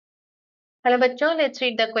Hello bachcho, let's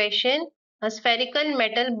read the question. A spherical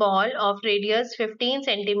metal ball of radius 15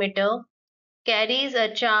 centimeter carries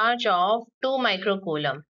a charge of 2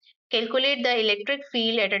 microcoulomb. Calculate the electric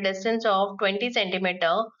field at a distance of 20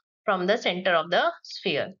 centimeter from the center of the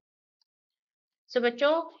sphere. So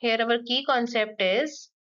bachcho, here our key concept is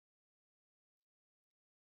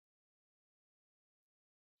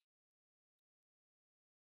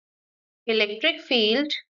electric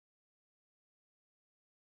field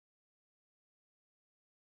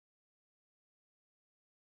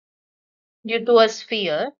due to a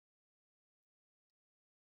sphere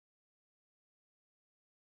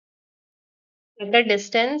at a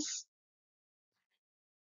distance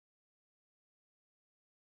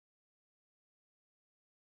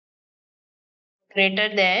greater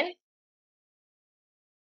than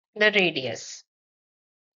the radius.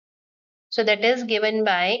 So that is given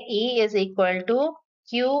by E is equal to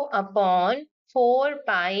Q upon 4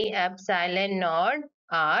 pi epsilon naught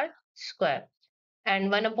R square.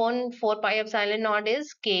 And 1 upon 4 pi epsilon naught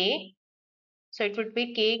is K. So it would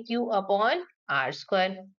be KQ upon R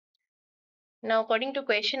square. Now according to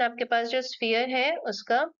question आपके पास जो sphere है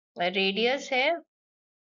उसका radius है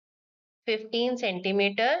 15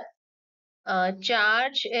 centimeter.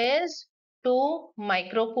 Charge is 2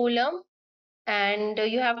 microcoulomb. And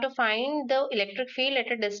you have to find the electric field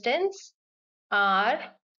at a distance R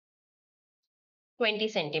 20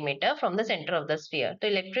 centimeter from the center of the sphere. The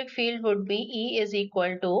electric field would be E is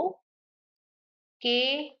equal to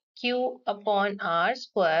KQ upon R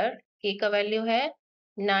square. K का value है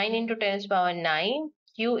 9 into 10 to the power 9.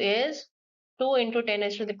 Q is 2 into 10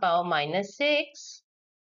 to the power minus 6.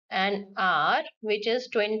 And R, which is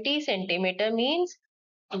 20 centimeter, means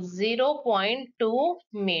 0.2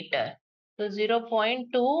 meter. So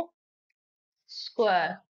 0.2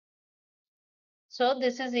 square. So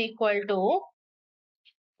this is equal to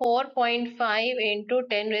 4.5 into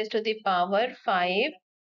 10 raised to the power 5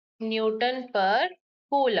 Newton per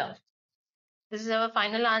coulomb. This is our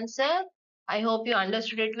final answer. I hope you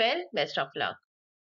understood it well. Best of luck.